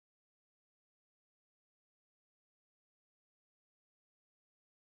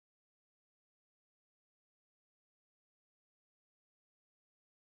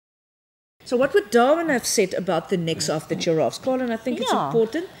So what would Darwin have said about the necks of the giraffes? Colin, I think it's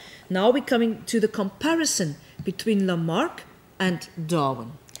important. Now we're coming to the comparison between Lamarck and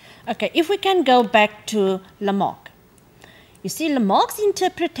Darwin. Okay, if we can go back to Lamarck. You see, Lamarck's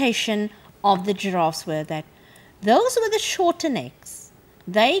interpretation of the giraffes were that those with the shorter necks,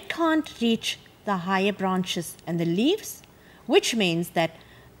 they can't reach the higher branches and the leaves, which means that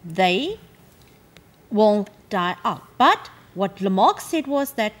they will die out. But what Lamarck said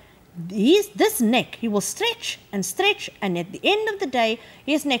was that this neck, he will stretch, and at the end of the day,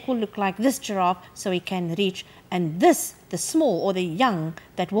 his neck will look like this giraffe, so he can reach, and this, the small or the young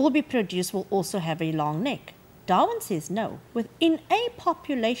that will be produced, will also have a long neck. Darwin says no. Within a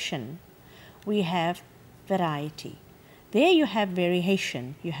population, we have variety. There you have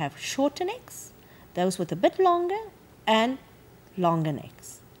variation. You have shorter necks, those with a bit longer, and longer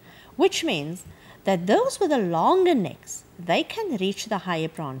necks, which means that those with the longer necks, they can reach the higher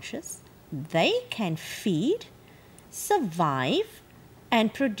branches, they can feed, survive,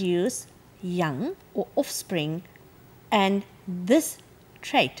 and produce young or offspring, and this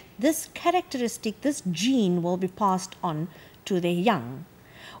trait, this characteristic, this gene will be passed on to their young.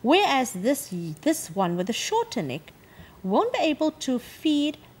 Whereas this one with a shorter neck won't be able to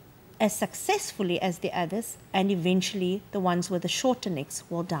feed as successfully as the others, and eventually the ones with the shorter necks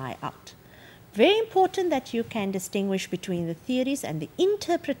will die out. Very important that you can distinguish between the theories and the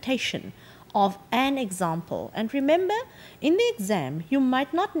interpretation of an example. And remember, in the exam, you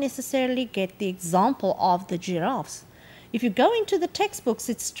might not necessarily get the example of the giraffes. If you go into the textbooks,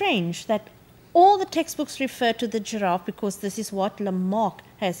 it's strange that all the textbooks refer to the giraffe because this is what Lamarck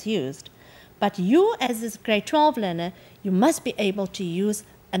has used. But you, as a grade 12 learner, you must be able to use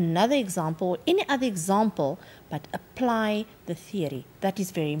another example or any other example, but apply the theory. That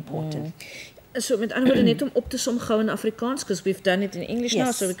is very important. So met ander woorde, net om op te som gou in Afrikaans, because we've done it in English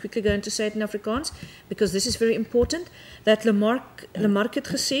now, so we're quickly going to say it in Afrikaans, because this is very important, that Lamarck het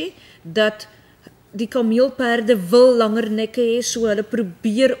gesê, dat die kameelperde wil langer nekke hê, so hulle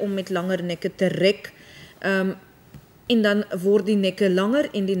probeer om met langer nekke te rek, en dan word die nekke langer,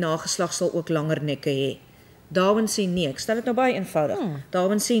 en die nageslag sal ook langer nekke hê. Darwin sê nee, ek stel het nou baie eenvoudig,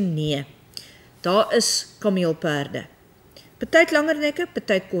 Darwin sê nee, daar is kameelperde, party langer nekke,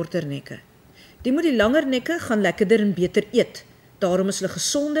 party korter nekke. Die moet die langer nekke gaan lekkerder en beter eet. Daarom is hulle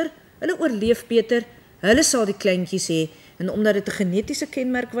gesonder, hulle oorleef beter, hulle sal die kleintjies hê, en omdat dit 'n genetiese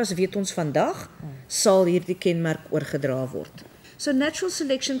kenmerk was, weet ons vandag, sal hierdie kenmerk oorgedra word. So natural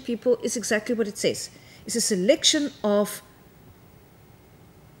selection, people, is exactly what it says. It's a selection of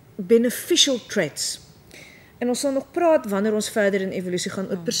beneficial traits. En ons sal nog praat wanneer ons verder in evolusie gaan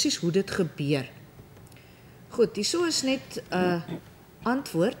oor presies hoe dit gebeur. Goed, hierso is net 'n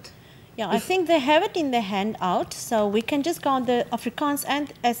antwoord. Yeah, I think they have it in their handout, so we can just go on the Afrikaans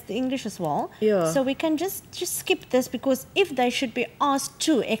and as the English as well. Yeah. So we can just skip this, because if they should be asked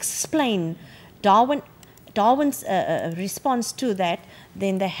to explain Darwin's response to that,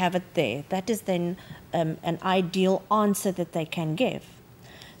 then they have it there. That is then an ideal answer that they can give.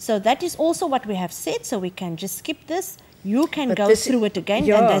 So that is also what we have said, so we can just skip this. You can go through it again,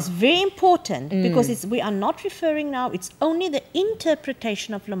 and that's very important, because we are not referring now, it's only the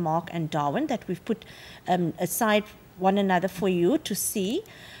interpretation of Lamarck and Darwin that we've put aside one another for you to see,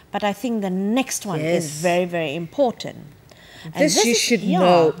 but I think the next one is very, very important. This you should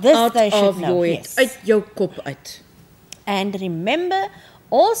know, out of your head, uit jou kop uit. And remember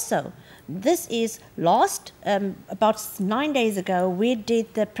also, this is about 9 days ago, we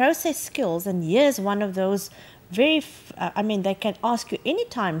did the process skills, and here's one of those they can ask you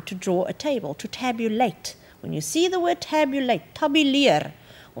anytime to draw a table, to tabulate. When you see the word tabulate, tabuleer,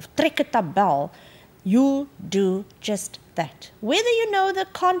 of trek 'n tabel, you do just that. Whether you know the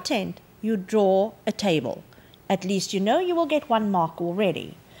content, you draw a table. At least you know you will get 1 mark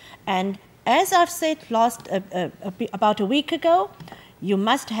already. And as I've said about a week ago, you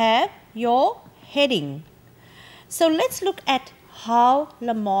must have your heading. So let's look at how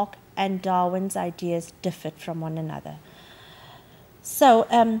Lamarck and Darwin's ideas differed from one another. So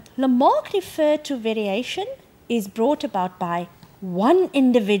Lamarck referred to variation is brought about by one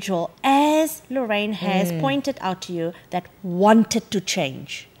individual, as Lorraine has pointed out to you, that wanted to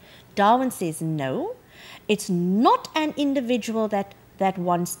change. Darwin says no, it's not an individual that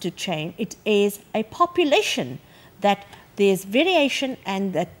wants to change, it is a population, that there's variation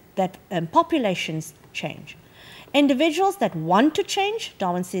and that populations change. Individuals that want to change,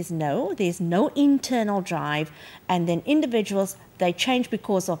 Darwin says no, there's no internal drive, and then individuals, they change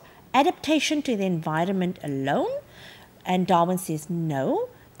because of adaptation to the environment alone, and Darwin says no,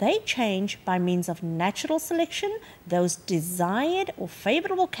 they change by means of natural selection. Those desired or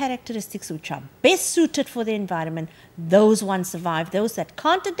favorable characteristics which are best suited for the environment, those ones survive. Those that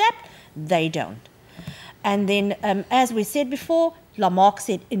can't adapt, they don't. And then, as we said before, Lamarck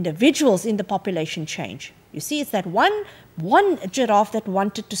said individuals in the population change. You see, it's that one giraffe that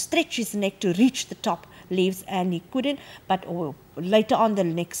wanted to stretch his neck to reach the top leaves and he couldn't, but later on the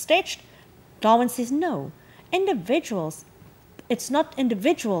neck stretched. Darwin says, no, individuals, it's not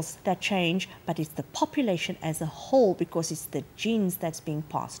individuals that change, but it's the population as a whole, because it's the genes that's being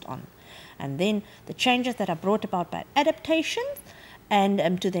passed on. And then the changes that are brought about by adaptation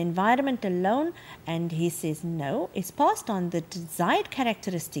and to the environment alone, and he says no, it's passed on. The desired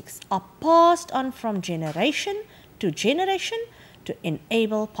characteristics are passed on from generation to generation to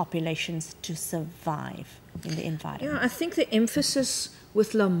enable populations to survive in the environment. Yeah, I think the emphasis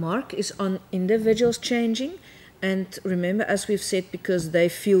with Lamarck is on individuals changing, and remember, as we've said, because they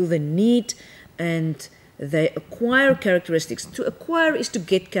feel the need and they acquire characteristics. To acquire is to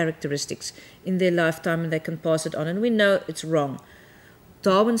get characteristics in their lifetime and they can pass it on, and we know it's wrong.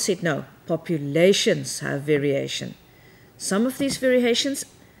 Darwin said no, populations have variation. Some of these variations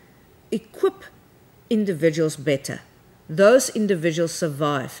equip individuals better. Those individuals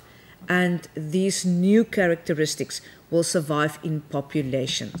survive, and these new characteristics will survive in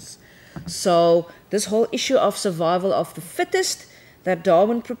populations. So this whole issue of survival of the fittest that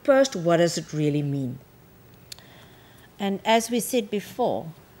Darwin proposed, what does it really mean? And as we said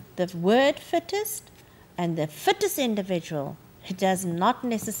before, the word fittest and the fittest individual, it does not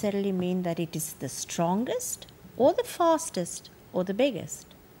necessarily mean that it is the strongest or the fastest or the biggest,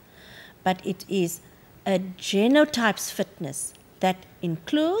 but it is a genotype's fitness that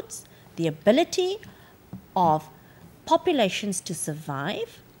includes the ability of populations to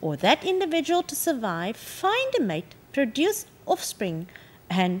survive, or that individual to survive, find a mate, produce offspring,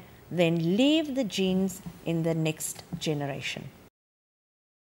 and then leave the genes in the next generation.